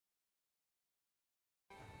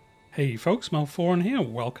Hey folks, Malforian here,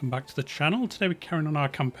 welcome back to the channel. Today we're carrying on our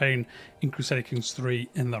campaign in Crusader Kings 3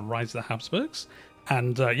 in the Rise of the Habsburgs.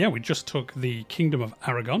 And yeah, we just took the Kingdom of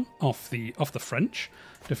Aragon off the French,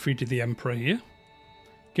 defeated the Emperor here,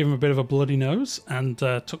 gave him a bit of a bloody nose, and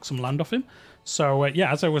took some land off him. So yeah,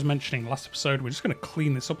 as I was mentioning last episode, we're just going to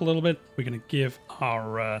clean this up a little bit. We're going to give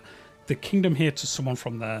our the kingdom here to someone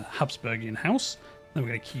from the Habsburgian house. Then we're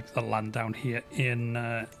going to keep the land down here in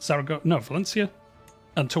Valencia.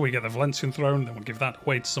 Until we get the Valencian throne, then we'll give that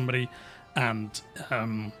away to somebody. And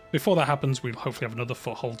before that happens, we'll hopefully have another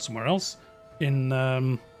foothold somewhere else in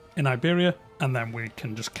Iberia, and then we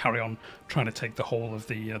can just carry on trying to take the whole of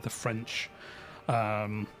the French,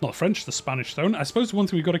 not the French, the Spanish throne. I suppose one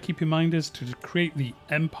thing we've got to keep in mind is to create the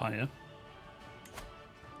empire.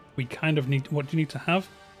 We kind of need, what do you need to have?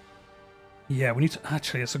 Yeah, we need to,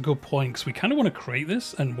 actually, it's a good point, because we kind of want to create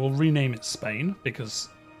this, and we'll rename it Spain, because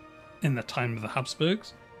in the time of the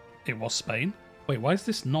Habsburgs, it was Spain. Wait, why is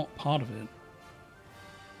this not part of it?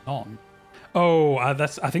 On. Oh, I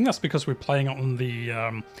think that's because we're playing on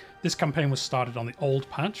the... this campaign was started on the old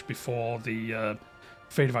patch before the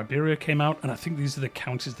Fate of Iberia came out, and I think these are the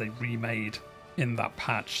counties they remade in that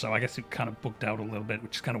patch, so I guess it kind of bugged out a little bit,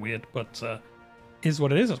 which is kind of weird, but is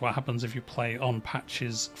what it is. That's what happens if you play on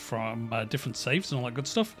patches from different saves and all that good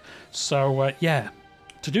stuff. So, yeah.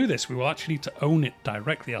 To do this, we will actually need to own it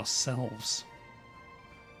directly ourselves.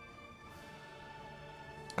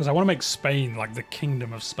 Because I want to make Spain like the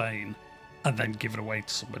Kingdom of Spain, and then give it away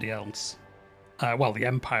to somebody else. Well, the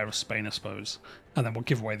Empire of Spain, I suppose. And then we'll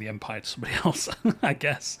give away the Empire to somebody else, I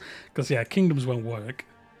guess. Because, yeah, kingdoms won't work.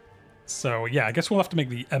 So, yeah, I guess we'll have to make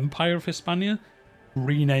the Empire of Hispania,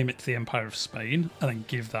 rename it to the Empire of Spain, and then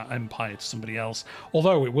give that empire to somebody else.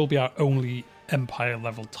 Although it will be our only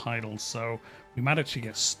empire-level title, so we might actually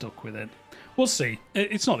get stuck with it. We'll see.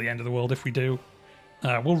 It's not the end of the world if we do.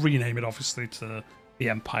 We'll rename it, obviously, to the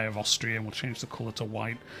Empire of Austria, and we'll change the colour to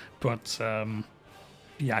white. But,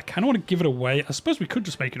 yeah, I kind of want to give it away. I suppose we could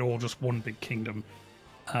just make it all just one big kingdom,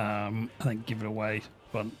 and then give it away.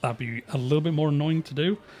 But that'd be a little bit more annoying to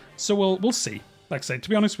do. So we'll see. Like I say, to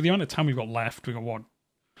be honest, with the amount of time we've got left, we've got, what,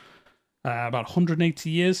 about 180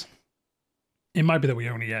 years? It might be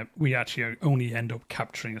that we actually only end up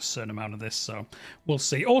capturing a certain amount of this, so we'll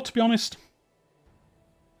see. Or, to be honest,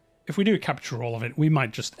 if we do capture all of it, we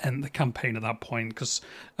might just end the campaign at that point, because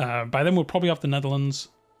by then we'll probably have the Netherlands,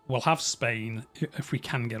 we'll have Spain, if we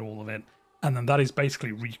can get all of it, and then that is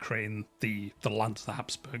basically recreating the lands the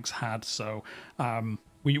Habsburgs had, so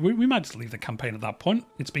we might just leave the campaign at that point.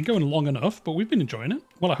 It's been going long enough, but we've been enjoying it.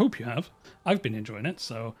 Well, I hope you have. I've been enjoying it,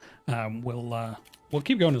 so we'll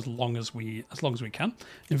keep going as long as we can.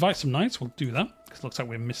 Invite some knights, we'll do that, because it looks like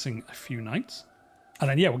we're missing a few knights. And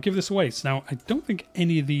then, yeah, we'll give this away. So now, I don't think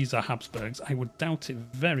any of these are Habsburgs. I would doubt it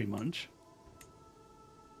very much.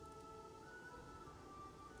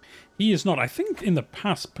 He is not. I think in the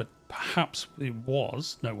past, but perhaps it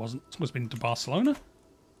was. No, it wasn't. It must have been to Barcelona.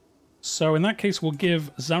 So in that case, we'll give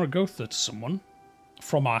Zaragoza to someone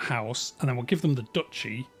from our house, and then we'll give them the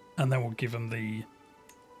duchy, and then we'll give them the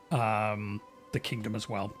kingdom as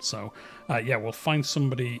well. So yeah, we'll find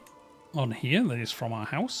somebody on here that is from our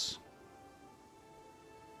house.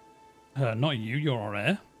 Not you, you're our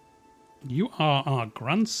heir. You are our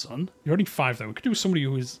grandson. You're only 5 though. We could do somebody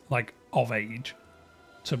who is like of age,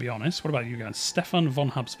 to be honest. What about you guys? Stefan von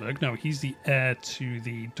Habsburg. No, he's the heir to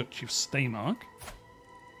the Duchy of Steiermark.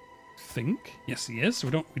 Think. Yes, he is. So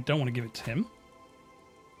we don't want to give it to him.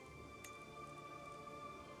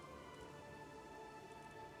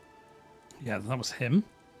 Yeah, that was him.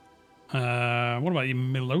 What about you,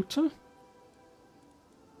 Milota?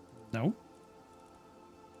 No.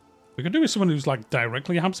 We could do with someone who's like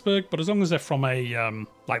directly Habsburg, but as long as they're from a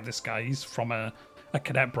like this guy, he's from a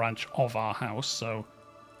cadet branch of our house, so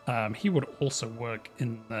he would also work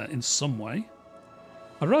in some way.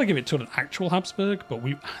 I'd rather give it to an actual Habsburg, but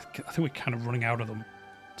I think we're kind of running out of them,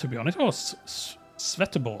 to be honest. Oh,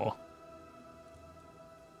 Svetobor.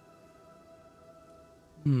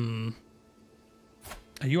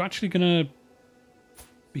 Are you actually going to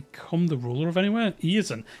become the ruler of anywhere? He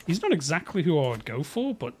isn't. He's not exactly who I would go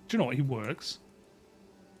for, but do you know what? He works.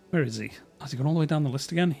 Where is he? Has he gone all the way down the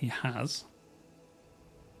list again? He has.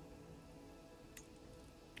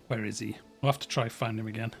 Where is he? We'll have to try find him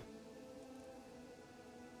again.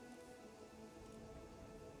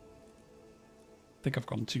 I think I've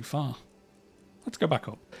gone too far. Let's go back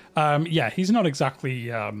up. Yeah, he's not exactly,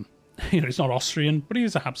 you know, he's not Austrian, but he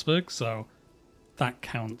is a Habsburg, so that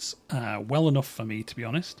counts well enough for me, to be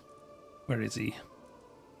honest. Where is he?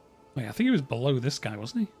 Wait, I think he was below this guy,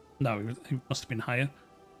 wasn't he? No, he must have been higher.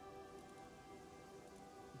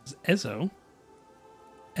 There's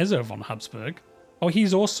Ezo von Habsburg. Oh,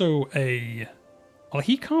 he's also a... Well,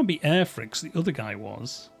 he can't be Airfrix. The other guy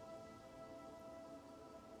was.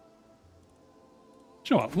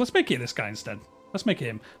 Do you know what? Let's make it this guy instead. Let's make it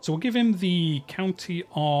him. So we'll give him the County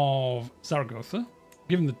of Zaragoza,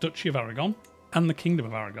 give him the Duchy of Aragon, and the Kingdom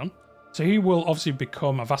of Aragon. So he will obviously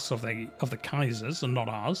become a vassal of the Kaisers and not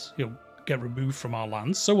ours. He'll get removed from our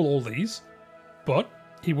lands. So will all these. But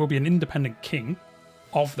he will be an independent king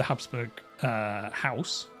of the Habsburg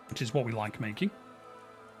house, which is what we like making.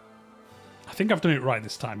 I think I've done it right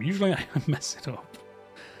this time. Usually I mess it up.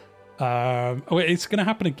 Oh, it's going to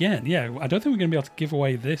happen again. Yeah, I don't think we're going to be able to give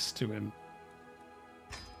away this to him.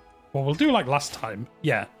 What we'll do like last time,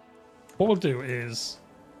 yeah. What we'll do is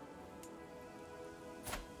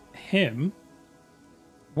him.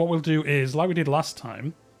 What we'll do is, like we did last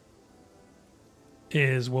time,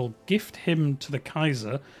 is we'll gift him to the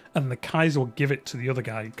Kaiser, and the Kaiser will give it to the other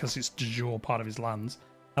guy because it's de jure part of his lands.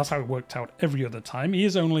 That's how it worked out every other time. He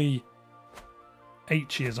is only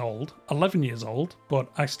 8 years old, 11 years old, but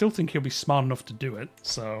I still think he'll be smart enough to do it,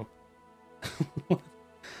 so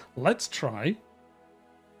let's try.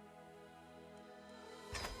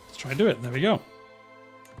 Let's try and do it. There we go.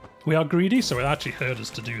 We are greedy, so it actually hurt us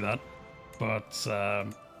to do that, but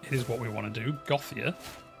it is what we want to do. Gothia.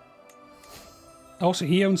 Oh, so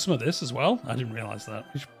he owns some of this as well? I didn't realise that.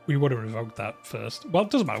 We would have revoked that first. Well,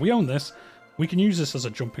 it doesn't matter. We own this. We can use this as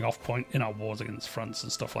a jumping off point in our wars against France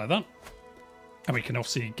and stuff like that. And we can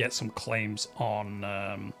obviously get some claims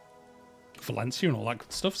on Valencia and all that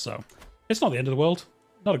good stuff. So it's not the end of the world.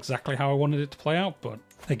 Not exactly how I wanted it to play out, but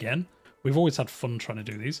again, we've always had fun trying to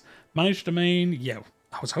do these. Managed domain, yeah.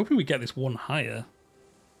 I was hoping we'd get this one higher.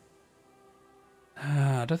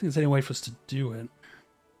 I don't think there's any way for us to do it.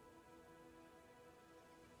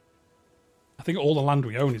 I think all the land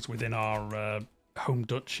we own is within our home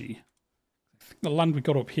duchy. I think the land we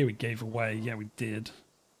got up here we gave away. Yeah, we did.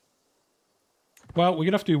 Well, we're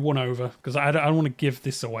going to have to do one over, because I don't want to give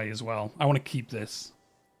this away as well. I want to keep this.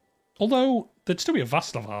 Although, there'd still be a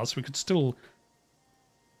vassal of ours, we could still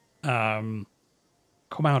come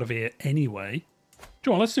out of here anyway.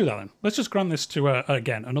 Come on, let's do that then. Let's just grant this to,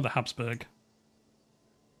 again, another Habsburg.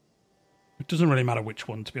 It doesn't really matter which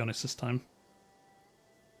one, to be honest, this time.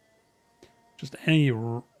 Just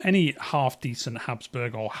any half-decent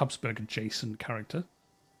Habsburg or Habsburg-adjacent character.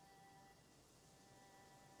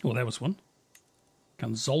 Oh, there was one.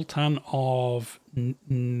 And Zoltan of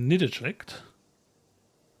Niedertricht.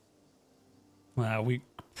 Well, we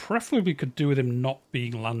preferably could do with him not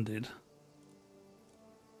being landed.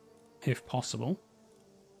 If possible.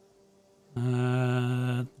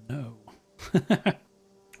 No.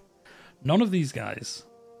 None of these guys.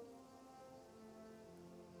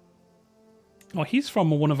 Oh, he's from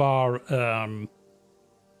one of our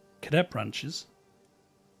cadet branches.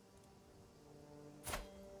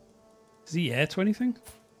 Is he heir to anything?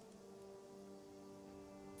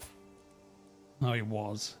 No, he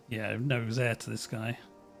was. Yeah, no, he was heir to this guy.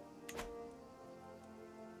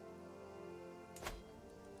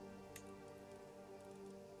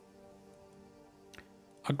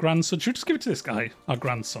 Our grandson. Should we just give it to this guy? Our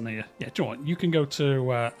grandson here. Yeah, do you know what? You can go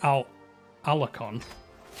to Alacon.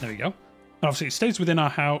 There we go. And obviously, it stays within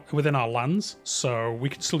our lands, so we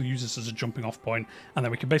can still use this as a jumping off point, and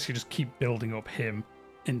then we can basically just keep building up him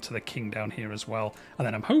into the king down here as well. And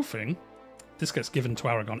then I'm hoping this gets given to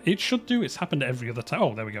Aragon. It should do. It's happened every other time.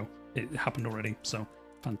 Oh, there we go. It happened already. So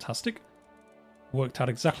fantastic. Worked out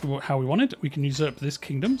exactly how we wanted. We can usurp this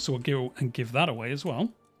kingdom, so we'll go and give that away as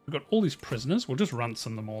well. We've got all these prisoners. We'll just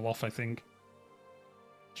ransom them all off, I think.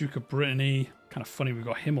 Duke of Brittany. Kind of funny we've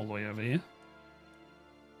got him all the way over here.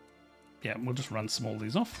 Yeah, we'll just ransom all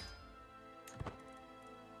these off.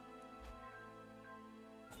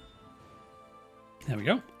 There we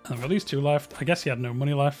go. And we've got these two left. I guess he had no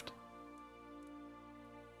money left.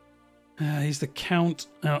 He's the Count.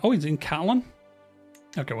 Oh, he's in Catalan.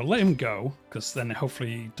 Okay, we'll let him go, because then hopefully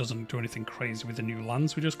he doesn't do anything crazy with the new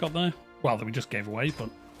lands we just got there. Well, that we just gave away,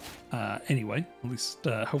 but anyway, at least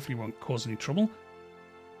hopefully he won't cause any trouble.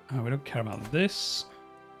 We don't care about this.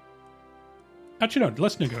 Actually, no,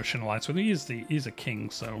 let's negotiate an alliance with him. He's a king,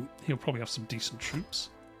 so he'll probably have some decent troops.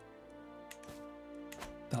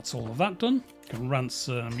 That's all of that done. Can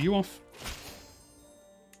ransom you off.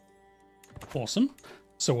 Awesome.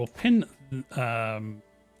 So we'll pin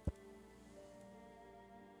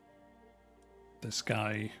this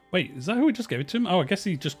guy. Wait, is that who we just gave it to him? Oh, I guess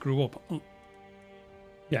he just grew up.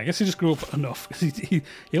 Yeah, I guess he just grew up enough. He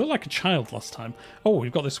looked like a child last time. Oh,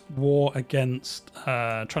 we've got this war against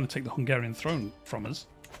trying to take the Hungarian throne from us.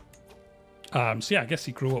 So yeah, I guess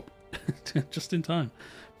he grew up Just in time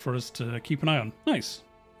for us to keep an eye on. Nice.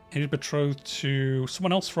 He's betrothed to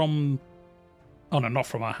someone else from... Oh, no, not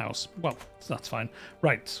from our house. Well, that's fine.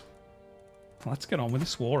 Right. Let's get on with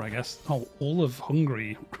this war, I guess. Oh, all of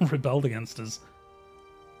Hungary rebelled against us.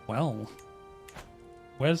 Well,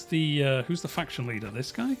 where's the... who's the faction leader?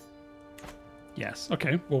 This guy? Yes.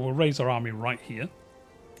 Okay, well, we'll raise our army right here.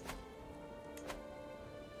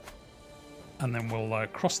 And then we'll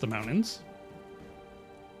cross the mountains.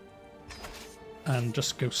 And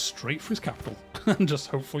just go straight for his capital. And just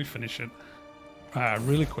hopefully finish it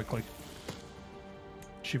really quickly.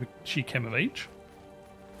 She came of age.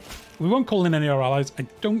 We won't call in any of our allies. I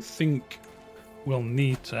don't think we'll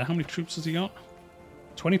need to. How many troops has he got?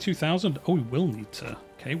 22,000? Oh, we will need to.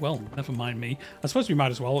 Okay, well, never mind me. I suppose we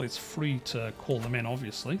might as well. It's free to call them in,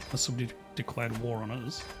 obviously. Unless somebody declared war on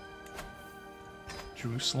us.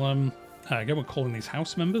 Jerusalem. Again, we're calling these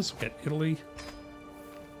house members. We'll get Italy.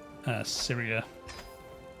 Syria.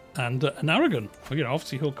 And Aragon. Well, you know,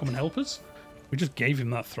 obviously he'll come and help us. We just gave him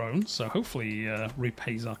that throne, so hopefully he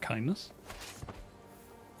repays our kindness.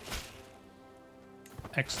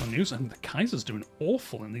 Excellent news. And the Kaiser's doing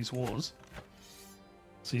awful in these wars.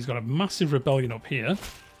 So he's got a massive rebellion up here.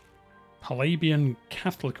 Palabian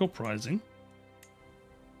Catholic uprising.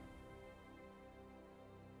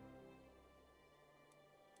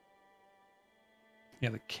 Yeah,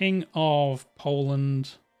 the King of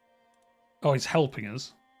Poland. Oh, he's helping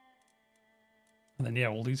us. And then, yeah,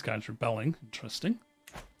 all these guys rebelling. Interesting.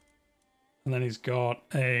 And then he's got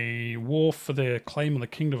a war for the claim of the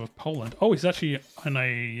Kingdom of Poland. Oh, he's actually in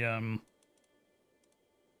a...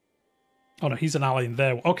 Oh, no, he's an ally in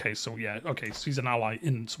there. Okay, so yeah. Okay, so he's an ally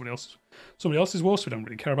in somebody else's war, so we don't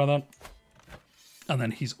really care about that. And then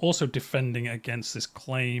he's also defending against this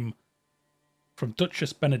claim from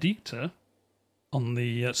Duchess Benedicta on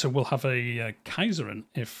the... so we'll have a Kaiserin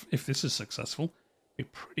if this is successful. Be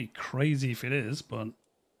pretty crazy if it is, but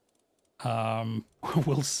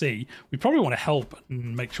we'll see. We probably want to help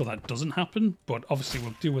and make sure that doesn't happen, but obviously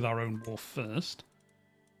we'll deal with our own war first,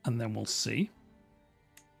 and then we'll see.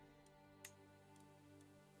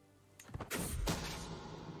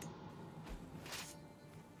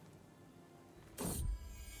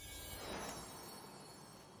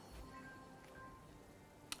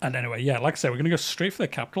 And anyway, yeah, like I said, we're going to go straight for the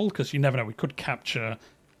capital, because you never know, we could capture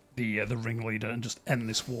the ringleader and just end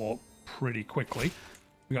this war pretty quickly.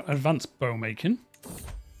 We got advanced bow making,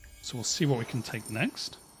 so we'll see what we can take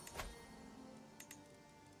next.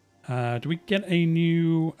 Do we get a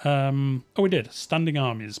new... oh, we did. Standing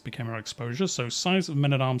armies became our exposure, so size of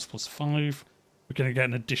men-at-arms +5. We're going to get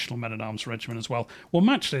an additional men-at-arms regiment as well. We'll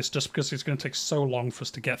match this just because it's going to take so long for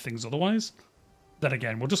us to get things otherwise. Then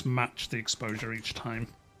again, we'll just match the exposure each time.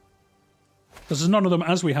 Because there's none of them,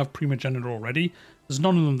 as we have Primogenitor already, there's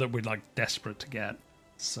none of them that we're like desperate to get.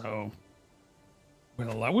 So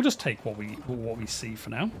we'll just take what we see for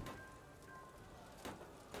now.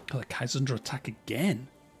 Oh, the Kaiser's under attack again.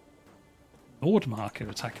 Nordmark are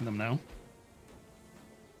attacking them now.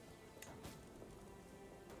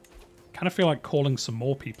 Kind of feel like calling some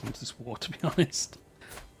more people into this war, to be honest.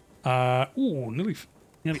 Ooh, nearly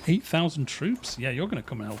 8,000 troops. Yeah, you're going to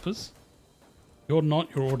come and help us. You're not.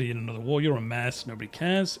 You're already in another war. You're a mess. Nobody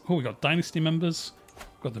cares. Oh, we got dynasty members.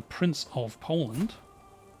 We've got the Prince of Poland.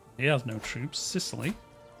 He has no troops. Sicily.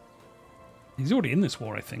 He's already in this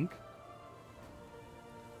war, I think.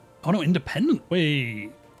 Oh, no, independent.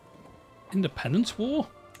 Wait. Independence war?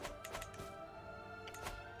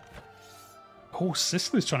 Oh,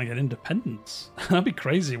 Sicily's trying to get independence. That'd be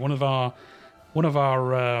crazy. One of our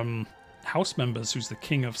house members, who's the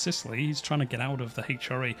king of Sicily, he's trying to get out of the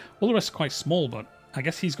HRE. All the rest are quite small, but I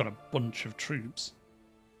guess he's got a bunch of troops.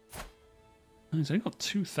 He's only got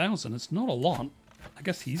 2,000. It's not a lot. I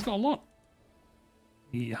guess he's got a lot.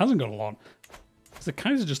 He hasn't got a lot. Is the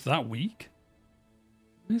Kaiser just that weak?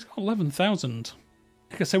 He's got 11,000.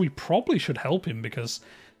 Like I say, we probably should help him because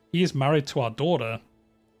he is married to our daughter,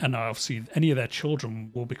 and obviously any of their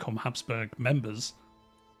children will become Habsburg members.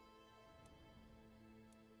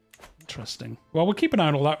 Interesting. Well, we'll keep an eye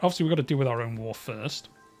on all that. Obviously, we've got to deal with our own war first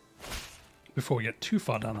before we get too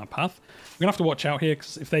far down that path. We're going to have to watch out here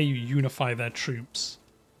because if they unify their troops,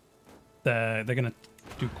 they're going to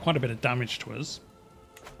do quite a bit of damage to us.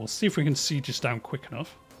 We'll see if we can siege this down quick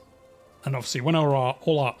enough. And obviously, when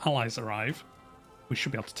all our allies arrive, we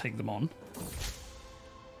should be able to take them on.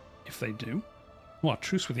 If they do. Oh,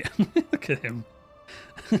 truce with you. Look at him.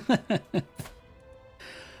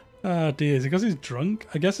 Oh dear, is it because he's drunk?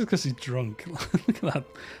 I guess it's because he's drunk. Look at that.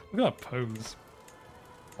 Look at that pose.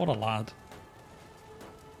 What a lad.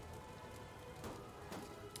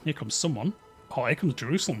 Here comes someone. Oh, here comes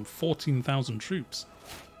Jerusalem. 14,000 troops.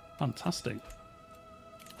 Fantastic.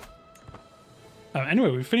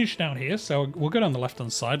 Anyway, we've finished down here, so we'll go down the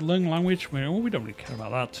left-hand side. Learn language. We don't really care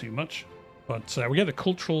about that too much. But we get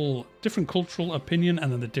the different cultural opinion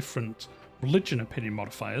and then the different religion opinion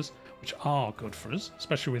modifiers, which are good for us,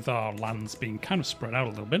 especially with our lands being kind of spread out a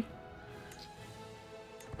little bit.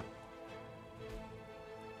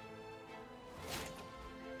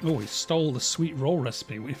 Oh, he stole the sweet roll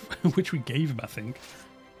recipe, which we gave him, I think.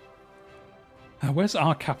 Where's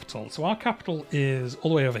our capital? So our capital is all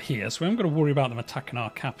the way over here, so we haven't got to worry about them attacking our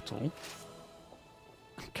capital.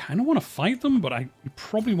 I kind of want to fight them, but we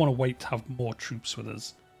probably want to wait to have more troops with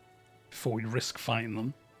us before we risk fighting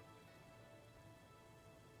them.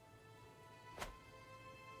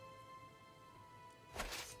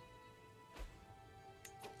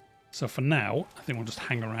 So for now, I think we'll just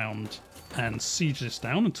hang around and siege this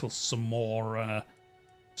down until some more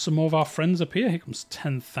of our friends appear. Here comes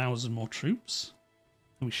 10,000 more troops.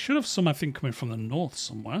 And we should have some, I think, coming from the north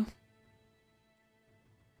somewhere.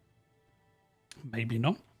 Maybe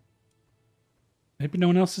not. Maybe no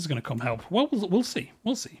one else is going to come help. Well, we'll see.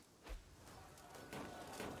 We'll see.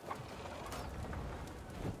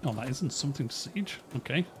 Oh, that isn't something to siege.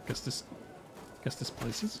 Okay, guess this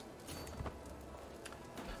place is.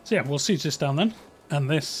 So yeah, we'll siege this down then, and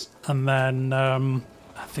this, and then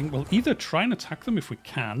I think we'll either try and attack them if we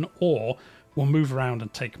can, or we'll move around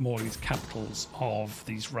and take more of these capitals of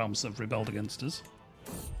these realms that have rebelled against us.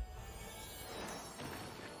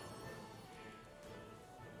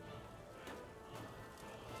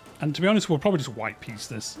 And to be honest, we'll probably just white piece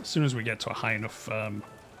this as soon as we get to a high enough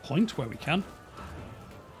point where we can.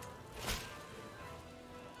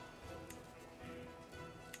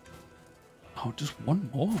 Oh, just one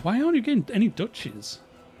more? Why aren't you getting any duchies?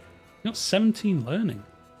 You got 17 learning.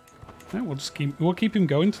 Right, we'll keep him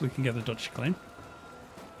going until he can get the duchy claim.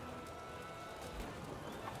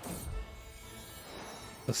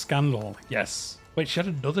 The scandal, yes. Wait, she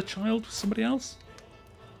had another child with somebody else?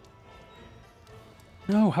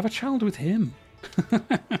 No, have a child with him. Oh,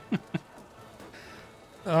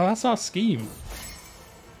 that's our scheme.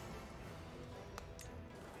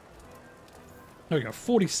 There we go,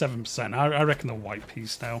 47%. I reckon they'll white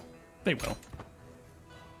piece now. They will.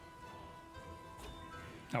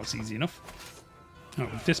 That was easy enough. Oh,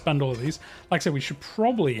 we'll disband all of these. Like I said, we should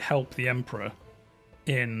probably help the Emperor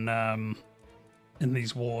in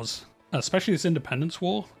these wars, especially this Independence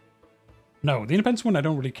War. No, the Independence one I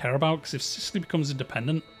don't really care about, because if Sicily becomes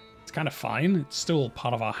independent, it's kind of fine. It's still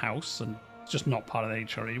part of our house, and it's just not part of the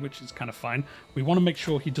HRE, which is kind of fine. We want to make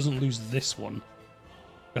sure he doesn't lose this one,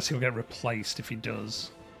 because he'll get replaced if he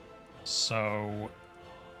does. So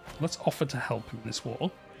let's offer to help him in this war.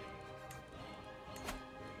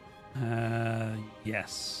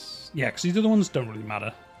 Yes. Yeah, because these other ones don't really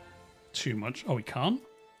matter too much. Oh, we can't?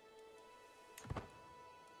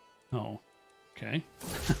 Oh, okay.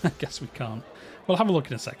 I guess we can't. We'll have a look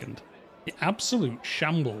in a second. The absolute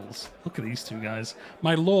shambles. Look at these two guys.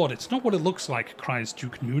 My lord, it's not what it looks like, cries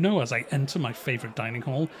Duke Nuno as I enter my favourite dining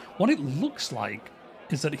hall. What it looks like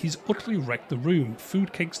is that he's utterly wrecked the room.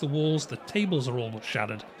 Food cakes the walls, the tables are all but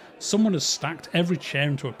shattered. Someone has stacked every chair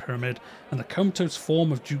into a pyramid, and the comatose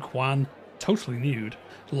form of Duke Juan, totally nude,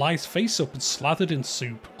 lies face up and slathered in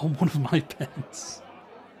soup on one of my beds.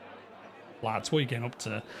 Lads, what are you getting up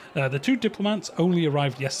to? The two diplomats only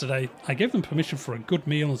arrived yesterday. I gave them permission for a good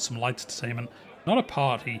meal and some light entertainment, not a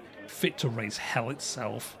party fit to raise hell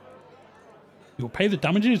itself. You'll pay the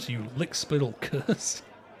damages, you lick-spittle curse.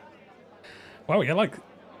 Wow, we get like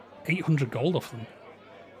 800 gold off them.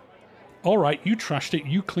 Alright, you trashed it,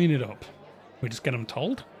 you clean it up. We just get them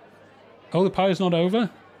told? Oh, the party's not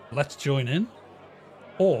over? Let's join in.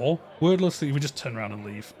 Or, wordlessly, we just turn around and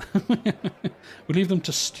leave. We leave them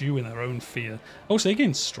to stew in their own fear. Oh, so they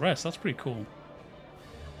gain stress, that's pretty cool.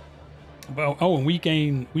 Well, oh, and we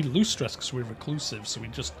lose stress because we're reclusive, so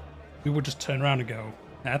we would just turn around and go,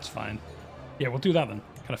 that's fine. Yeah, we'll do that then.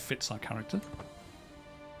 Kind of fits our character.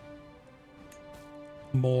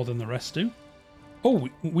 More than the rest do. Oh,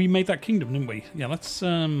 we made that kingdom, didn't we? Yeah, let's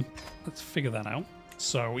figure that out.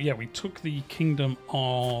 So yeah, we took the kingdom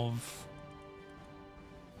of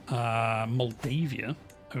Moldavia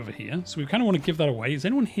over here. So we kind of want to give that away. Is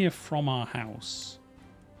anyone here from our house?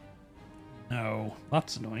 No,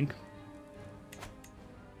 that's annoying.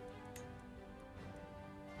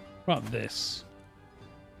 What about this?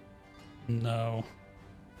 No.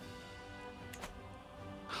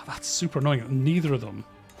 That's super annoying. Neither of them.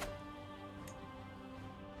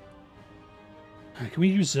 Can we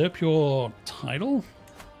usurp your title?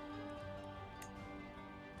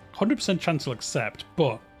 100% chance to accept,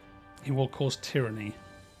 but He will cause tyranny.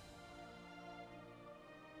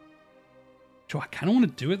 Do I kind of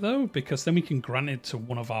want to do it though? Because then we can grant it to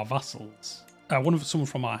one of our vassals. Someone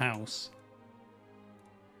from our house.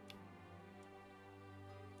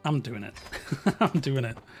 I'm doing it. I'm doing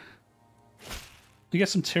it. We get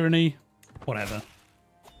some tyranny. Whatever.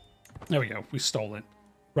 There we go. We stole it.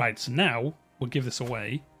 Right, so now we'll give this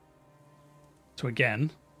away to,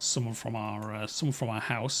 again, someone from our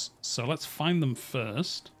house. So let's find them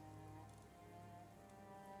first.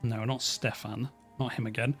 No, not Stefan. Not him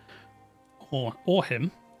again. Or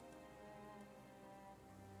him.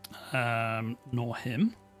 Nor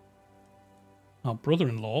him. Our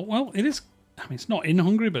brother-in-law. Well, it is. I mean, it's not in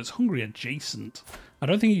Hungary, but it's Hungary adjacent. I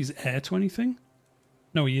don't think he's heir to anything.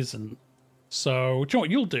 No, he isn't. So, do you know what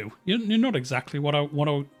you'll do? You're not exactly what I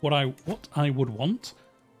would want,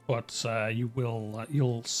 but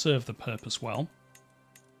you'll serve the purpose well.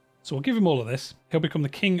 So we'll give him all of this. He'll become the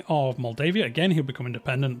king of Moldavia. Again, he'll become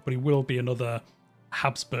independent, but he will be another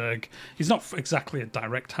Habsburg. He's not exactly a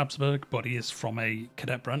direct Habsburg, but he is from a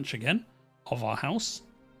cadet branch again of our house.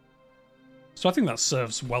 So I think that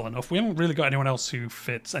serves well enough. We haven't really got anyone else who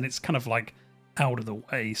fits, and it's kind of like out of the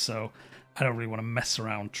way, so I don't really want to mess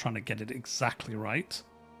around trying to get it exactly right.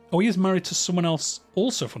 Oh, he is married to someone else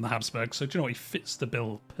also from the Habsburg, so do you know what? He fits the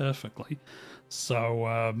bill perfectly. So,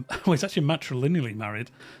 well, he's actually matrilineally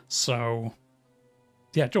married, so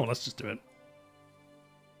yeah, do you know what? Let's just do it.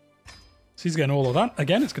 So he's getting all of that.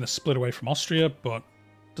 Again, it's going to split away from Austria, but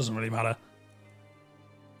doesn't really matter.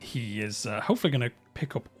 He is hopefully going to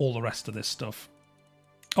pick up all the rest of this stuff.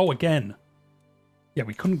 Oh, again. Yeah,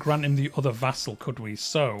 we couldn't grant him the other vassal, could we?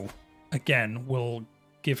 So, again, we'll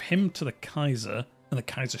give him to the Kaiser, and the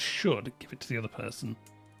Kaiser should give it to the other person.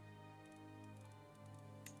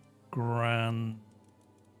 Grand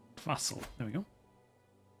vassal. There we go.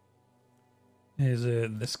 Is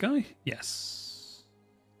it this guy? Yes.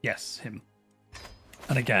 Yes, him.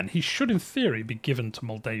 And again, he should, in theory, be given to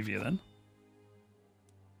Moldavia then.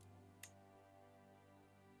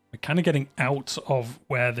 We're kind of getting out of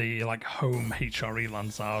where the like home HRE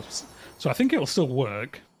lands are. So I think it'll still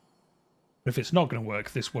work. But if it's not going to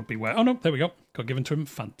work, this would be where... Oh no, there we go. Got given to him.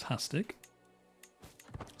 Fantastic.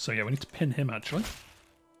 So yeah, we need to pin him actually.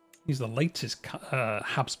 He's the latest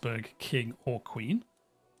Habsburg king or queen.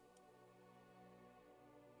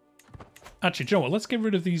 Actually, do you know what? Let's get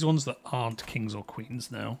rid of these ones that aren't kings or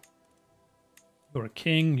queens now. You're a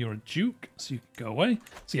king, you're a duke, so you can go away.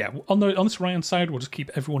 So yeah, on this right-hand side, we'll just keep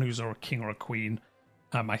everyone who's a king or a queen.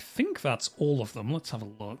 I think that's all of them. Let's have a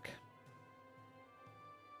look.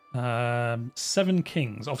 7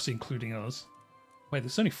 kings, obviously including us. Wait,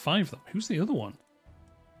 there's only 5 of them. Who's the other one?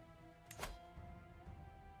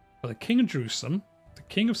 Well, the king of Jerusalem, the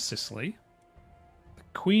king of Sicily, the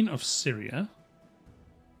queen of Syria,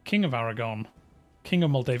 king of Aragon, king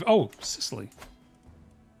of Moldavia. Oh, Sicily.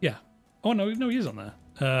 Yeah. Oh, no, he is on there.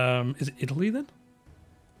 Is it Italy, then?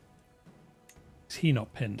 Is he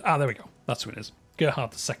not pinned? Ah, there we go. That's who it is.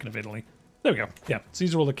 Gerhard II of Italy. There we go. Yeah, so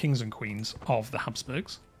these are all the kings and queens of the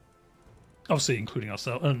Habsburgs. Obviously, including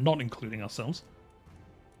ourselves, not including ourselves.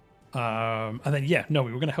 And then, yeah, no,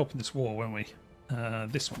 we were going to help in this war, weren't we?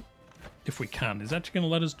 This one, if we can. Is it actually going to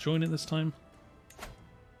let us join it this time?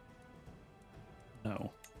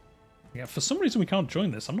 No. Yeah, for some reason we can't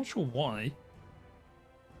join this. I'm not sure why.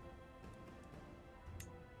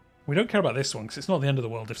 We don't care about this one because it's not the end of the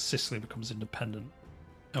world if Sicily becomes independent.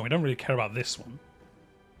 And we don't really care about this one.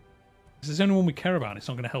 This is the only one we care about. It's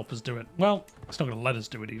not going to help us do it. Well, it's not going to let us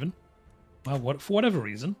do it even. Well, for whatever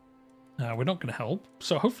reason, we're not going to help.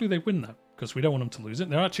 So hopefully they win that because we don't want them to lose it.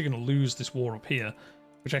 They're actually going to lose this war up here,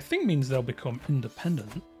 which I think means they'll become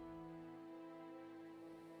independent.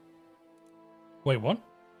 Wait, what?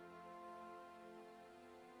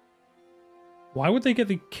 Why would they get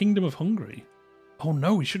the Kingdom of Hungary? Oh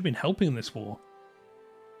no, we should have been helping in this war.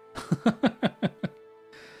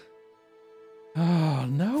 Oh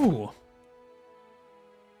no.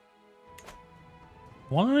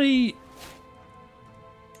 Why?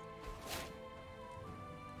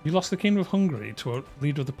 You lost the Kingdom of Hungary to a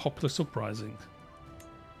leader of the populist uprising.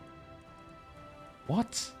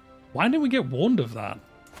 What? Why didn't we get warned of that?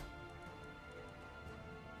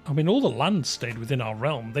 I mean, all the land stayed within our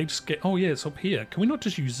realm. They just get... Oh, yeah, it's up here. Can we not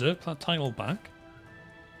just usurp that title back?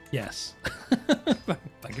 Yes.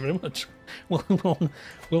 Thank you very much.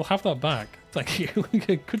 We'll have that back. Thank you.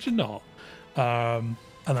 Could you not? And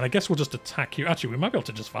then I guess we'll just attack you. Actually, we might be able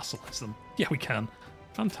to just vassalize them. Yeah, we can.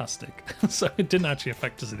 Fantastic. So it didn't actually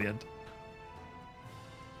affect us at the end.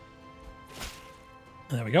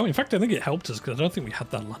 There we go. In fact, I think it helped us because I don't think we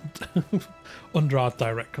had that land under our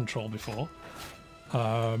direct control before.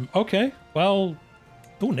 Okay, well...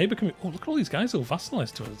 Oh, neighbour can... Oh, look at all these guys who are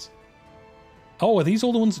vassalised to us. Oh, are these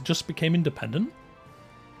all the ones that just became independent?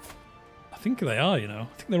 I think they are, you know.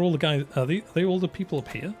 I think they're all the guys... Are they all the people up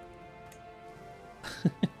here?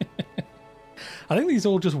 I think these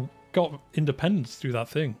all just got independence through that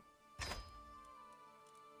thing.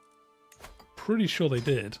 Pretty sure they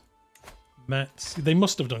did. They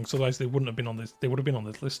must have done, because otherwise they wouldn't have been on this. They would have been on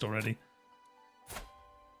this list already.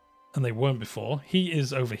 And they weren't before. He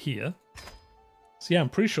is over here. So yeah, I'm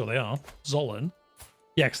pretty sure they are. Zolan.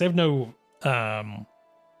 Yeah, because they have no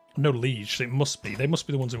liege, so it must be. They must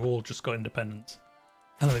be the ones who all just got independence.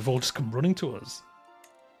 And then they've all just come running to us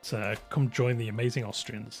to come join the amazing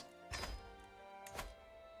Austrians.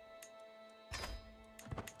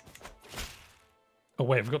 Oh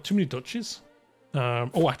wait, we've got too many duchies?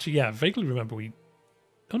 Oh, actually, yeah, I vaguely remember we...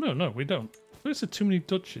 Oh, no, we don't. Where's the too many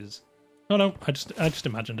duchies? No, I just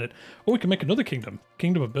imagined it. Oh, we can make another kingdom.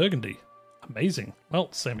 Kingdom of Burgundy. Amazing.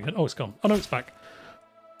 Well, same again. Oh, it's gone. Oh, no, it's back.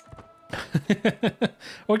 Oh,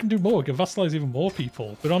 we can do more. We can vassalize even more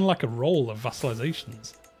people. We're on like a roll of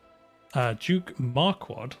vassalizations. Duke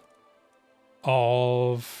Marquard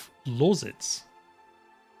of Lausitz.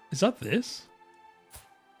 Is that this?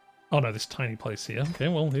 Oh, no, this tiny place here. Okay,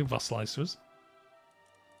 well, he'll vassalize to us.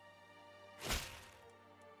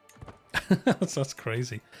 That's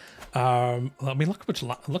crazy. I mean,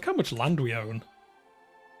 look how much land we own.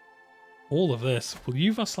 All of this. Will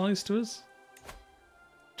you vassalize to us?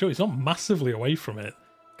 Joe, he's not massively away from it.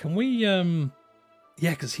 Can we? Yeah,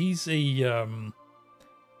 because he's a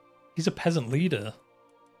peasant leader.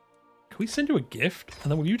 Can we send you a gift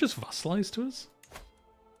and then will you just vassalize to us?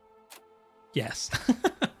 Yes.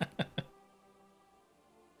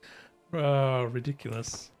 Oh,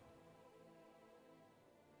 ridiculous.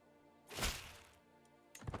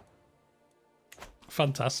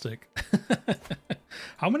 Fantastic.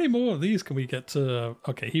 How many more of these can we get to?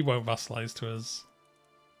 Okay, he won't vassalize to us.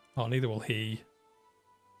 Oh, neither will he.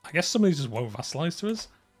 I guess some of these just won't vassalize to us.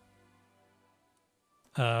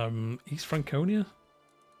 East Franconia?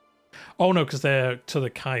 Oh no, because they're to the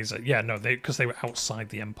Kaiser. Yeah, no, because they were outside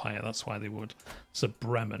the Empire. That's why they would. So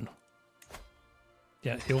Bremen.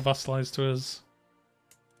 Yeah, he'll vassalize to us.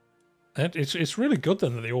 It's really good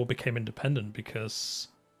then that they all became independent because,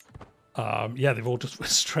 yeah, they've all just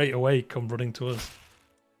straight away come running to us.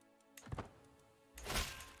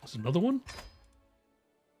 There's another one.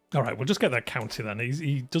 All right, we'll just get that county then.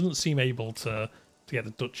 He doesn't seem able to get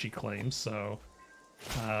the duchy claims, so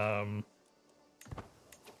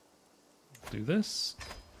do this.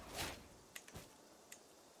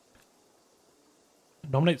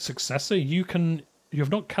 Nominate successor. You have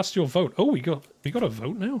not cast your vote. Oh, we got a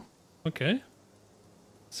vote now. Okay.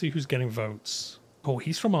 Let's see who's getting votes. Oh,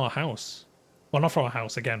 he's from our house. Well, not from our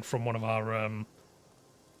house again. From one of our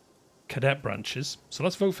cadet branches. So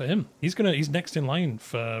let's vote for him. He's next in line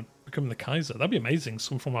for becoming the Kaiser. That'd be amazing.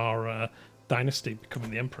 Some from our dynasty becoming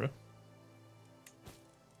the emperor.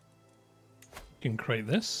 You can create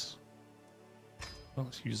this. Well,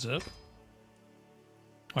 let's usurp.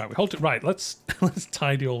 All right, we hold it right. Let's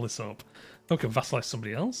tidy all this up. Okay, vassalize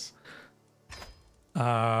somebody else.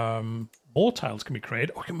 More tiles can be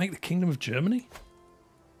created. Oh, we can make the Kingdom of Germany.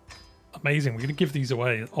 Amazing. We're going to give these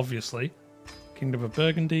away, obviously. Kingdom of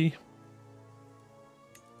Burgundy.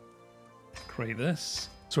 Create this.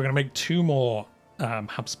 So we're going to make 2 more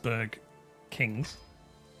Habsburg kings.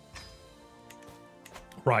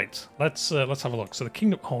 Right. Let's have a look. So the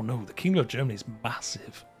Kingdom. Oh no, the Kingdom of Germany is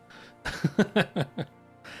massive.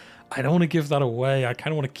 I don't want to give that away. I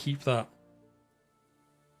kind of want to keep that.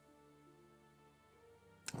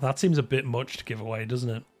 That seems a bit much to give away, doesn't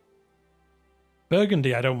it?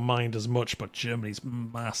 Burgundy, I don't mind as much, but Germany's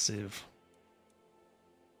massive.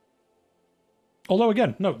 Although,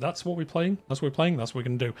 again, no, that's what we're playing. That's what we're playing. That's what we're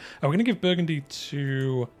going to do. We're going to give Burgundy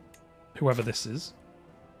to whoever this is.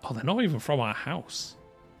 Oh, they're not even from our house.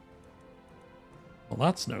 Well,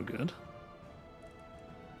 that's no good.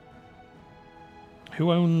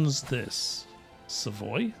 Who owns this?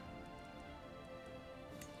 Savoy?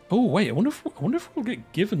 Oh, wait, I wonder if we'll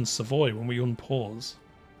get given Savoy when we unpause.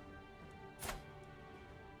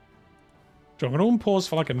 So I'm going to unpause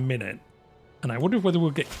for like a minute, and I wonder whether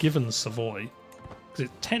we'll get given Savoy, because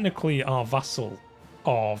it's technically our vassal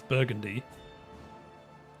of Burgundy.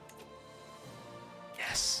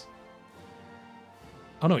 Yes.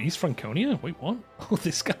 Oh no, East Franconia? Wait, what? Oh,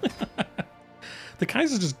 this guy. The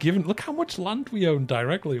Kaiser's just given... Look how much land we own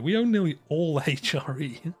directly. We own nearly all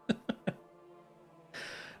HRE.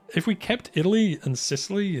 If we kept Italy and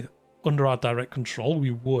Sicily under our direct control,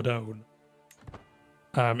 we would own.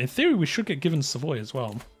 In theory, we should get given Savoy as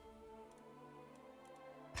well.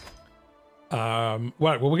 Right,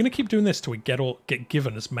 well, we're going to keep doing this till we get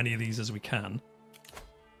given as many of these as we can.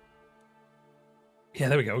 Yeah,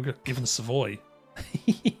 there we go. We're given Savoy.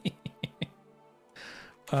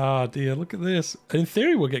 Ah, dear, look at this. In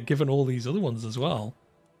theory, we'll get given all these other ones as well.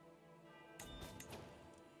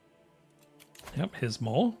 Yep, here's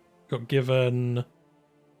more. Got given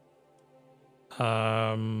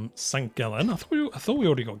St. Gallen. I thought we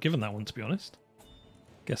already got given that one, to be honest.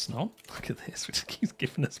 Guess not. Look at this, which keeps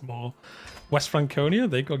giving us more. West Franconia,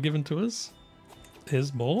 they got given to us.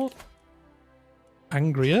 Here's more.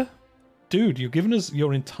 Angria. Dude, you're giving us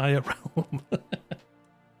your entire realm.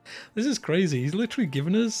 This is crazy. He's literally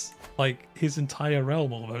given us, like, his entire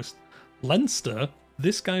realm almost. Leinster,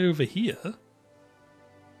 this guy over here.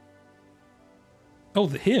 Oh,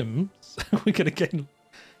 him. We're gonna get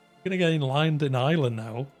lined in Ireland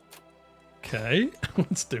now. Okay,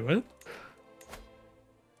 let's do it.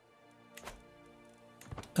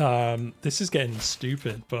 This is getting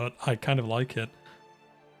stupid, but I kind of like it.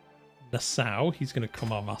 Nassau, he's going to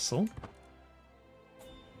come our vassal.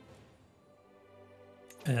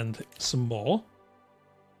 And some more.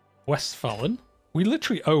 Westphalen. We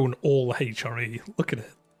literally own all HRE. Look at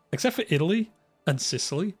it. Except for Italy and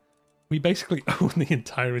Sicily. We basically own the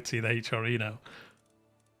entirety of the HRE now.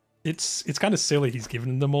 It's kind of silly he's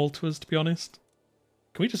given them all to us, to be honest.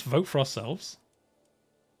 Can we just vote for ourselves?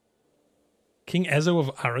 King Ezo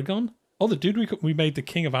of Aragon? Oh, the dude we made the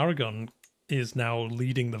King of Aragon is now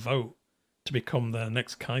leading the vote to become the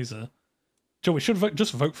next Kaiser. Joe, we should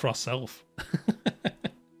just vote for ourselves.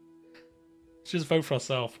 Just vote for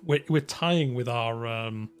ourselves. We're tying with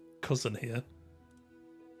our cousin here.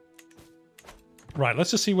 Right,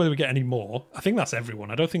 let's just see whether we get any more. I think that's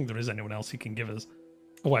everyone. I don't think there is anyone else he can give us.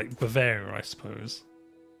 Oh, wait, Bavaria, I suppose.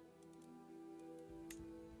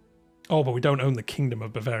 Oh, but we don't own the Kingdom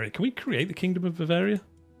of Bavaria. Can we create the Kingdom of Bavaria?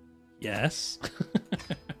 Yes.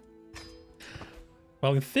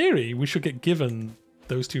 Well, in theory, we should get given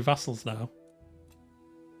those two vassals now.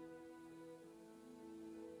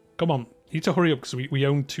 Come on, you need to hurry up because we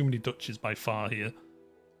own too many duchies by far here.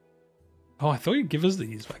 Oh, I thought he'd give us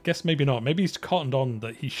these, but I guess maybe not. Maybe he's cottoned on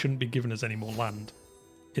that he shouldn't be giving us any more land.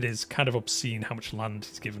 It is kind of obscene how much land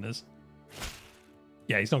he's given us.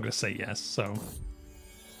 Yeah, he's not going to say yes, so...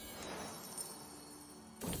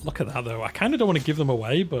 Look at that, though. I kind of don't want to give them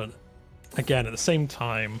away, but again, at the same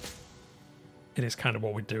time, it is kind of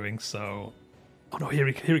what we're doing, so... Oh no, here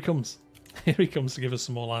he comes. Here he comes to give us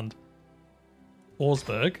some more land.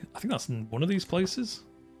 Augsburg. I think that's in one of these places.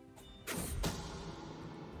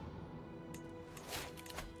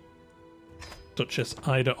 Duchess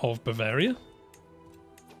Ida of Bavaria.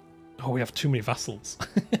 Oh, we have too many vassals.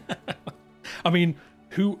 I mean,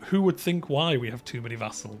 who would think why we have too many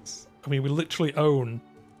vassals? I mean, we literally own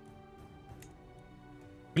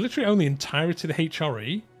the entirety of the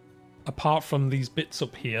HRE, apart from these bits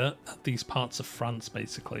up here, these parts of France,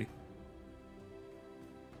 basically.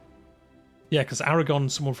 Yeah, because Aragon,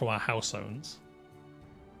 someone from our house owns.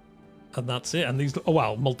 And that's it. And these, oh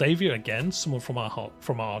wow, Moldavia again, someone from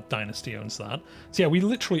our dynasty owns that. So yeah, we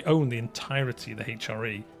literally own the entirety of the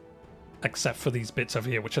HRE, except for these bits over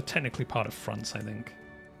here, which are technically part of France, I think.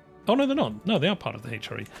 Oh no, they're not. No, they are part of the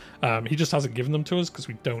HRE. He just hasn't given them to us because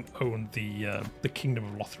we don't own the Kingdom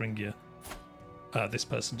of Lotharingia. This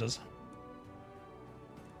person does.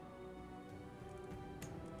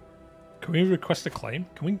 Can we request a claim?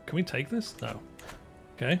 Can we take this? No.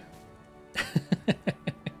 Okay.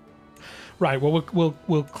 Right. Well,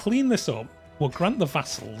 we'll clean this up. We'll grant the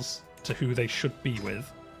vassals to who they should be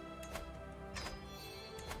with.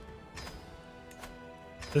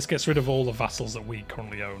 This gets rid of all the vassals that we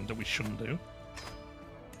currently own that we shouldn't do.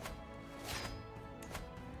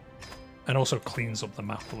 And also cleans up the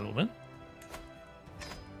map a little bit.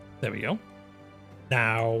 There we go.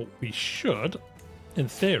 Now, we should, in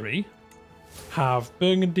theory, have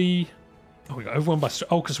Burgundy... Oh, we got everyone by...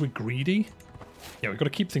 Oh, because we're greedy? Yeah, we've got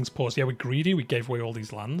to keep things paused. Yeah, we're greedy. We gave away all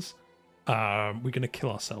these lands. We're going to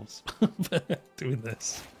kill ourselves doing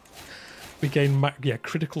this. We gain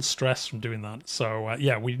critical stress from doing that. So,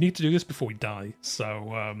 yeah, we need to do this before we die.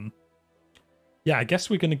 So, yeah, I guess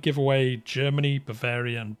we're going to give away Germany,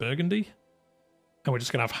 Bavaria, and Burgundy. And we're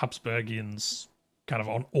just going to have Habsburgians kind of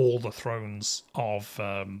on all the thrones of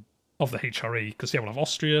the HRE. Because, yeah, we'll have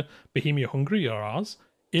Austria, Bohemia, Hungary are ours.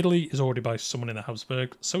 Italy is already by someone in the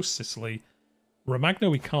Habsburg. So Sicily. Romagna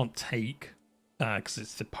we can't take because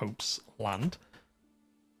it's the Pope's land.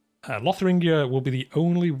 Lotharingia will be the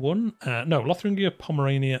only one. No, Lotharingia,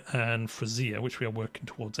 Pomerania, and Frisia, which we are working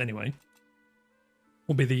towards anyway,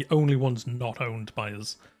 will be the only ones not owned by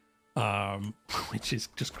us. which is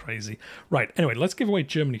just crazy. Right, anyway, let's give away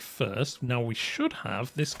Germany first. Now, we should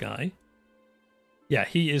have this guy. Yeah,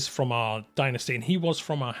 he is from our dynasty, and he was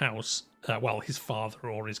from our house. Well, his father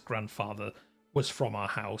or his grandfather was from our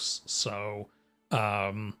house, so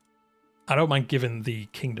I don't mind giving the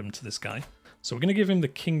kingdom to this guy. So we're going to give him the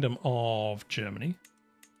kingdom of Germany.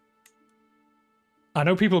 I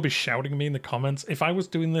know people will be shouting at me in the comments. If I was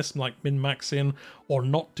doing this like min-maxing or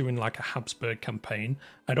not doing like a Habsburg campaign,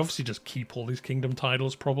 I'd obviously just keep all these kingdom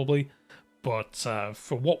titles probably. But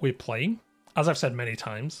for what we're playing, as I've said many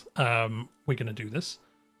times, we're going to do this.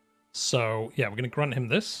 So yeah, we're going to grant him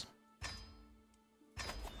this.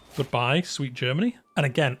 Goodbye, sweet Germany. And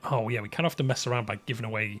again, oh yeah, we kind of have to mess around by giving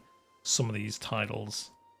away some of these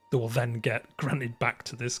titles that will then get granted back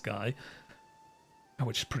to this guy,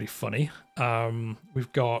 which is pretty funny.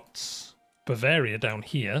 We've got Bavaria down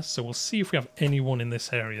here, so we'll see if we have anyone in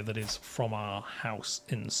this area that is from our house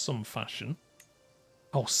in some fashion.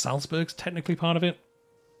 Oh, Salzburg's technically part of it?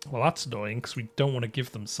 Well, that's annoying, because we don't want to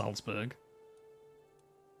give them Salzburg.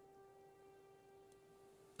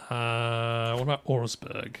 What about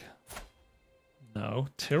Augsburg? No.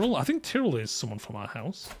 Tyrol? I think Tyrol is someone from our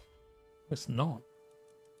house. It's not.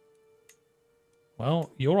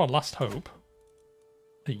 Well, you're our last hope.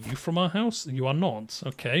 Are you from our house? You are not.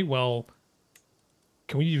 Okay, well,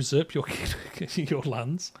 can we usurp your your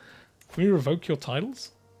lands? Can we revoke your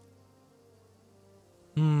titles?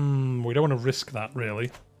 We don't want to risk that,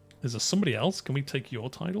 really. Is there somebody else? Can we take your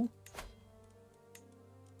title?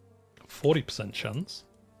 40% chance.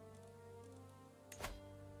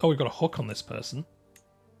 Oh, we've got a hook on this person.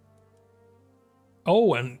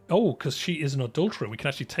 Oh, and because she is an adulterer, we can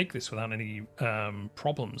actually take this without any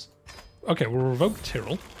problems. Okay, we'll revoke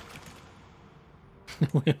Tyrol.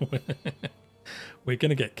 We're going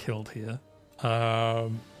to get killed here.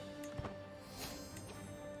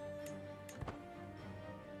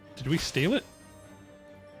 Did we steal it?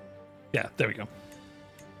 Yeah, there we go.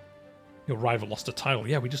 Your rival lost a tile.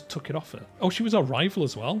 Yeah, we just took it off her. Oh, she was our rival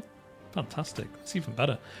as well? Fantastic. It's even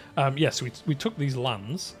better. Yeah, so we took these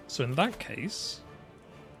lands. So in that case,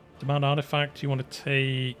 demand artifact, you want to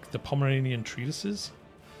take the Pomeranian treatises?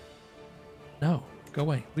 No, go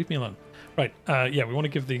away. Leave me alone. Right, yeah, we want to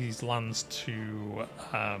give these lands to,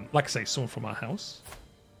 like I say, someone from our house.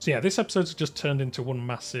 So yeah, this episode's just turned into one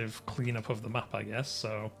massive cleanup of the map, I guess.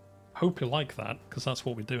 So hope you like that, because that's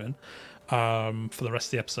what we're doing for the rest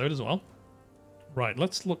of the episode as well. Right,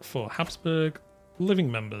 let's look for Habsburg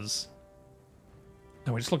living members.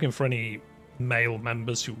 And we're just looking for any male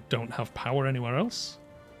members who don't have power anywhere else.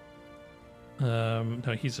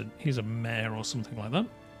 No, he's a mayor or something like that.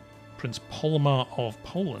 Prince Polomar of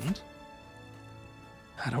Poland.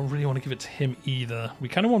 I don't really want to give it to him either. We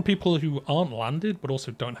kind of want people who aren't landed, but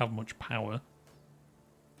also don't have much power.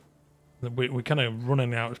 We're kind of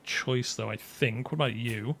running out of choice, though, I think. What about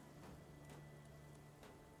you?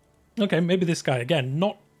 Okay, maybe this guy, again,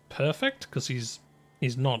 not perfect, because he's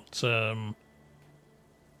not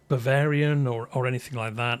Bavarian or anything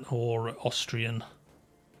like that, or Austrian.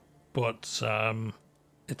 But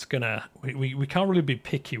it's gonna... We can't really be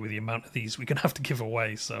picky with the amount of these we're gonna have to give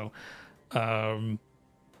away, so...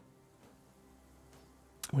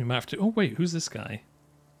 we might have to... Oh, wait, who's this guy?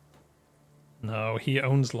 No, he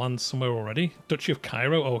owns land somewhere already. Duchy of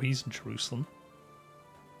Cairo? Oh, he's in Jerusalem.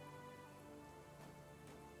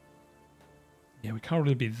 Yeah, we can't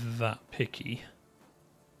really be that picky.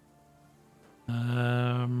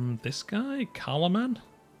 This guy? Kalaman?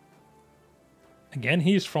 Again,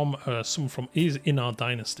 he's from he's in our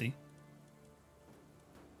dynasty.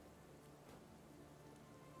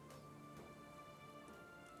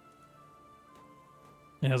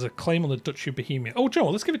 He has a claim on the Duchy of Bohemia. Oh, Joe,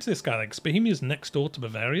 let's give it to this guy, because Bohemia's next door to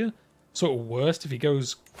Bavaria. So at worst, if he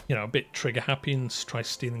goes, you know, a bit trigger happy and tries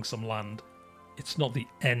stealing some land, it's not the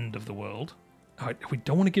end of the world. We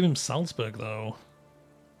don't want to give him Salzburg, though.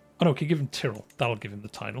 Oh, no, we can give him Tyrol. That'll give him the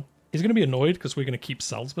title. He's going to be annoyed because we're going to keep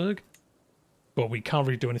Salzburg. But we can't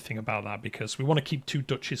really do anything about that because we want to keep 2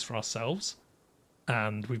 duchies for ourselves.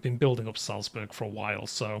 And we've been building up Salzburg for a while.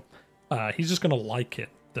 So he's just going to like it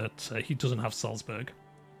that he doesn't have Salzburg.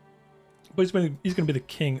 But he's going to be the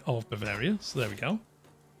king of Bavaria. So there we go.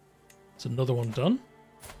 It's another one done.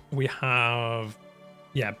 We have...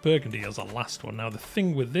 Yeah, Burgundy as our last one. Now, the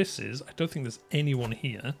thing with this is, I don't think there's anyone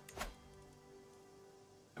here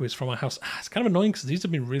who is from our house. It's kind of annoying because these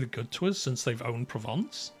have been really good to us since they've owned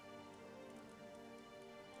Provence.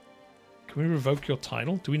 Can we revoke your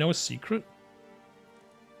title? Do we know a secret?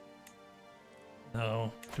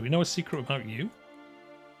 No. Do we know a secret about you?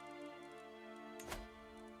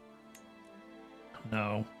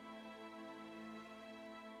 No.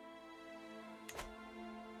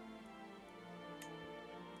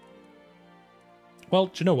 Well,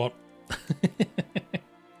 do you know what?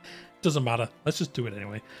 Doesn't matter. Let's just do it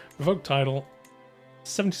anyway. Revoke title.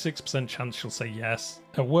 76% chance she'll say yes.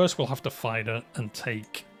 At worst, we'll have to fight her and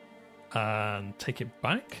take it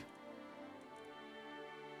back.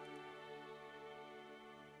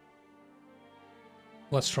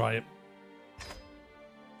 Let's try it.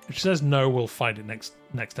 If she says no, we'll fight it next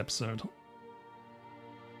episode.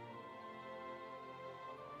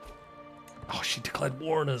 Oh, she declared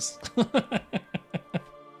war on us.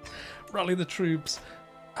 Rally the troops.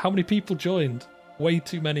 How many people joined? Way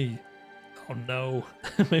too many. Oh no.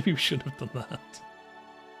 Maybe we shouldn't have done that.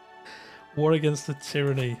 War against the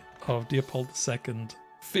tyranny of Leopold II.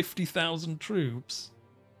 50,000 troops.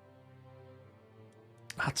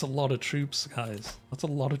 That's a lot of troops, guys. That's a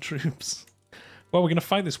lot of troops. Well, we're going to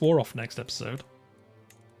fight this war off next episode.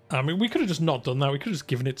 I mean, we could have just not done that. We could have just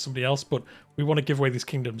given it to somebody else, but we want to give away these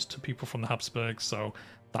kingdoms to people from the Habsburgs, so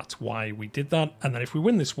that's why we did that. And then if we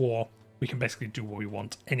win this war, we can basically do what we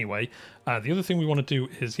want anyway. The other thing we want to do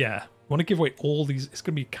is, yeah, we want to give away all these. It's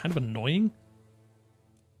going to be kind of annoying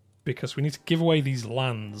because we need to give away these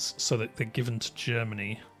lands so that they're given to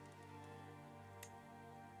Germany.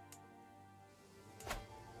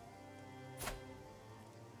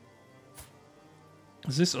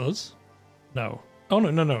 Is this us? No. Oh, no,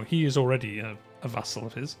 no, no. He is already a vassal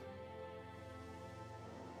of his.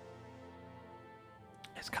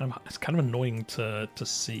 It's kind of annoying to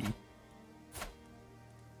see.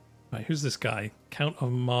 Right, who's this guy? Count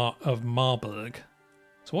of Marburg.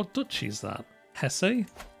 So what duchy is that? Hesse?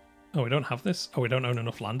 Oh, we don't have this? Oh, we don't own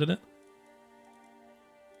enough land in it?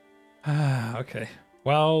 Ah, okay.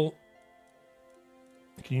 Well,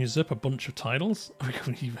 we can usurp a bunch of titles. We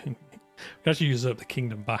can actually usurp the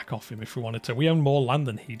kingdom back off him if we wanted to. We own more land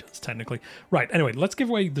than he does, technically. Right, anyway, let's give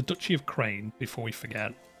away the Duchy of Crane before we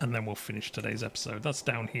forget, and then we'll finish today's episode. That's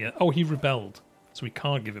down here. Oh, he rebelled, so we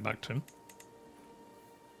can't give it back to him.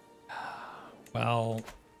 Well,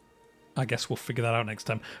 I guess we'll figure that out next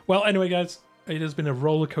time. Well, anyway, guys, it has been a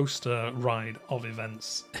roller coaster ride of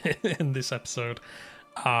events in this episode.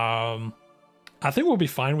 I think we'll be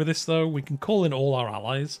fine with this, though. We can call in all our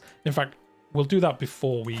allies. In fact, we'll do that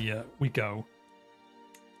before we go,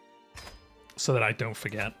 so that I don't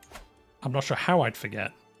forget. I'm not sure how I'd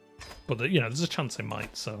forget, but you know, there's a chance I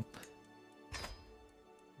might. So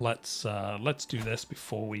let's do this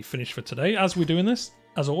before we finish for today. As we're doing this,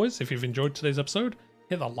 as always, if you've enjoyed today's episode,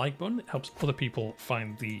 hit that like button. It helps other people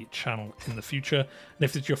find the channel in the future. And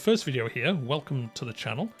if it's your first video here, welcome to the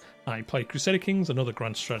channel. I play Crusader Kings and other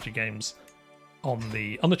grand strategy games on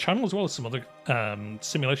the channel, as well as some other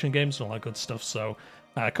simulation games and all that good stuff. So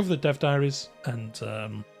I cover the dev diaries and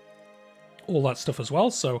all that stuff as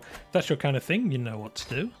well. So if that's your kind of thing, you know what to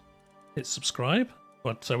do. Hit subscribe.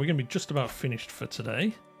 But we're going to be just about finished for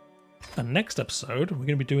today. And next episode, we're going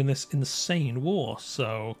to be doing this insane war.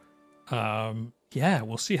 So yeah,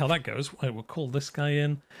 we'll see how that goes. We'll call this guy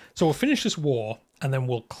in. So we'll finish this war, and then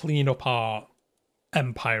we'll clean up our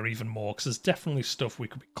empire even more, because there's definitely stuff we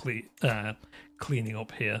could be cleaning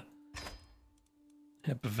up here.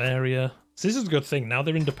 Yeah, Bavaria. So this is a good thing. Now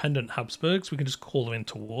they're independent Habsburgs, we can just call them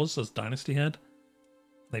into wars as dynasty head.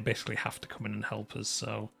 They basically have to come in and help us.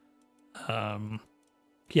 So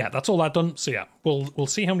yeah, that's all that done. So yeah, we'll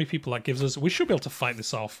see how many people that gives us. We should be able to fight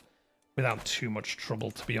this off without too much trouble,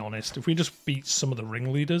 to be honest. If we just beat some of the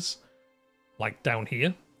ringleaders, like down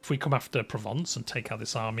here, if we come after Provence and take out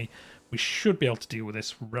this army, we should be able to deal with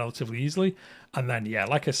this relatively easily. And then, yeah,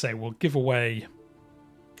 like I say, we'll give away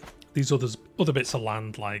these other bits of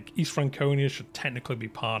land, like East Franconia should technically be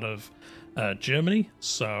part of Germany.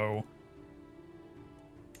 So,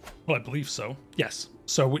 well, I believe so. Yes.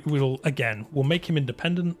 So we'll make him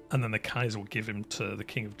independent, and then the Kaiser will give him to the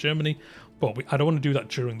King of Germany. But I don't want to do that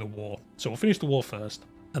during the war. So we'll finish the war first,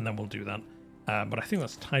 and then we'll do that. But I think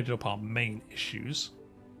that's tidied up our main issues.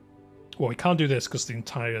 Well, we can't do this because the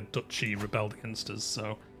entire duchy rebelled against us.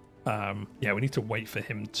 So, yeah, we need to wait for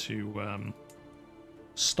him to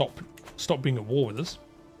stop being at war with us,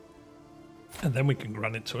 and then we can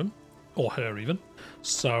grant it to him, or her even.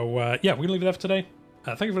 So, yeah, we're gonna leave it there for today.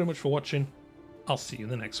 Thank you very much for watching. I'll see you in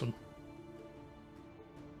the next one.